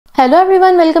Hello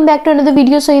everyone, welcome back to another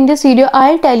video. So in this video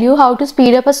I'll tell you how to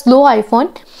speed up a slow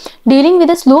iPhone. Dealing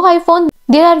with a slow iPhone,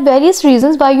 there are various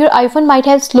reasons why your iPhone might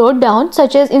have slowed down,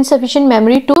 such as insufficient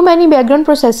memory, too many background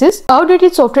processes,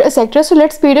 outdated software, etc. So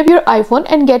let's speed up your iPhone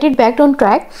and get it back on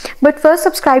track. But first,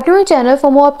 subscribe to my channel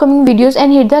for more upcoming videos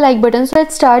and hit the like button. So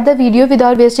let's start the video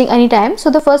without wasting any time. So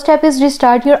the first step is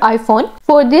restart your iPhone.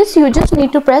 For this, you just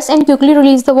need to press and quickly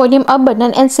release the volume up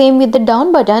button, and same with the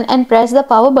down button, and press the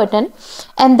power button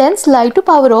and then slide to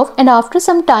power off, and after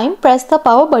some time press the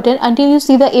power button until you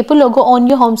see the Apple logo on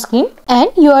your home screen, and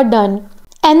you are done.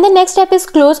 And the next step is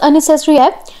close unnecessary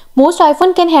app. Most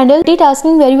iPhone can handle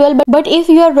multitasking very well, but if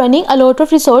you are running a lot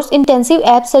of resource intensive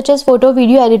apps such as photo,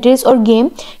 video editors or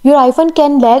game, your iPhone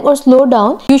can lag or slow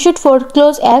down. You should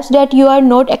foreclose apps that you are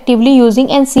not actively using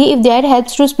and see if that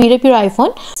helps to speed up your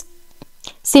iPhone.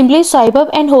 Simply swipe up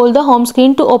and hold the home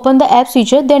screen to open the app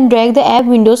switcher, then drag the app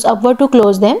windows upward to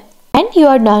close them, and you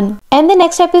are done. And the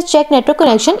next step is check network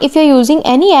connection. If you are using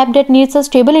any app that needs a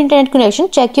stable internet connection,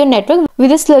 check your network.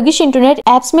 With a sluggish internet,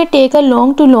 apps may take a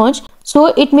long to launch, so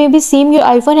it may seem your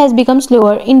iPhone has become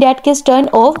slower. In that case, turn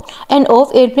off and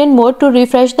off airplane mode to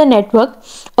refresh the network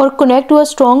or connect to a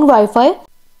strong Wi-Fi,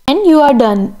 and you are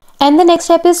done. And the next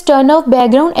step is turn off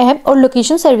background app or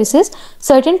location services.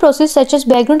 Certain processes such as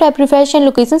background app refresh and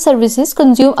location services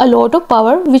consume a lot of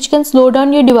power, which can slow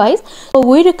down your device. So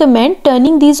we recommend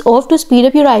turning these off to speed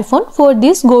up your iPhone. For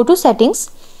this, go to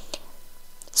settings,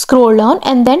 scroll down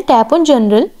and then tap on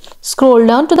general, scroll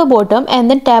down to the bottom and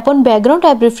then tap on background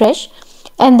app refresh,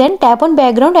 and then tap on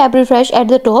background app refresh at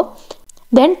the top,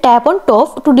 then tap on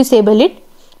top to disable it.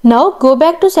 Now go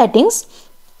back to settings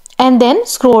and then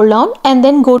scroll down and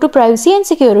then go to privacy and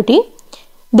security,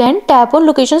 then tap on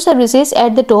location services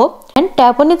at the top and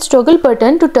tap on its toggle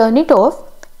button to turn it off,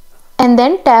 and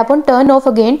then tap on turn off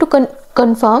again to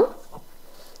confirm,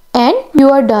 and you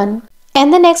are done.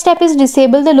 And the next step is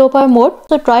disable the low power mode.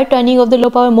 So try turning off the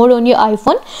low power mode on your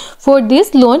iPhone. For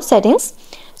this, launch settings,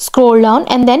 scroll down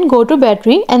and then go to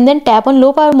battery and then tap on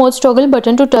low power mode toggle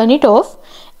button to turn it off,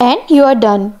 and you are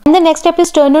done. And the next step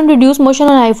is turn on reduce motion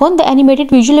on iPhone. The animated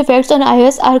visual effects on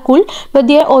iOS are cool, but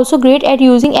they are also great at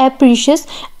using app precious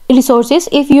resources.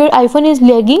 If your iPhone is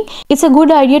lagging, it's a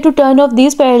good idea to turn off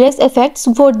these parallax effects.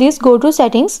 For this, go to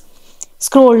settings,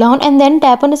 scroll down and then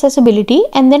tap on accessibility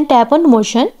and then tap on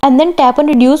motion and then tap on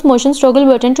reduce motion toggle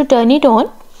button to turn it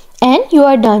on, and you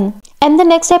are done. And the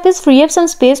next step is free up some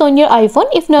space on your iPhone.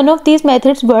 If none of these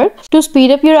methods work to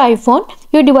speed up your iPhone,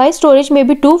 your device storage may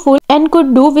be too full and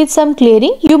could do with some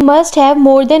clearing. You must have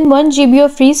more than 1 GB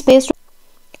of free space.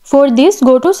 For this,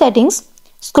 go to settings,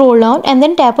 scroll down and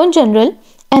then tap on general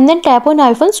and then tap on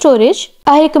iPhone storage.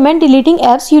 I recommend deleting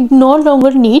apps you no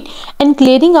longer need and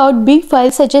clearing out big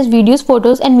files such as videos,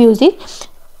 photos and music,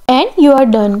 and you are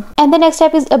done. And the next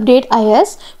step is update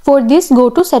iOS. For this, go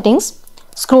to settings,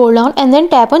 scroll down and then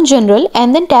tap on general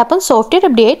and then tap on software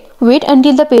update. Wait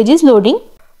until the page is loading.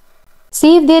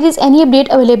 See if there is any update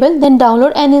available, then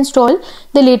download and install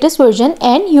the latest version,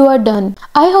 and you are done.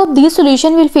 I hope this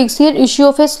solution will fix your issue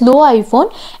of a slow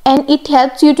iPhone and it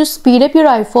helps you to speed up your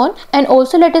iPhone. And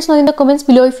also let us know in the comments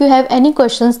below if you have any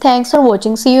questions. Thanks for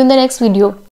watching. See you in the next video.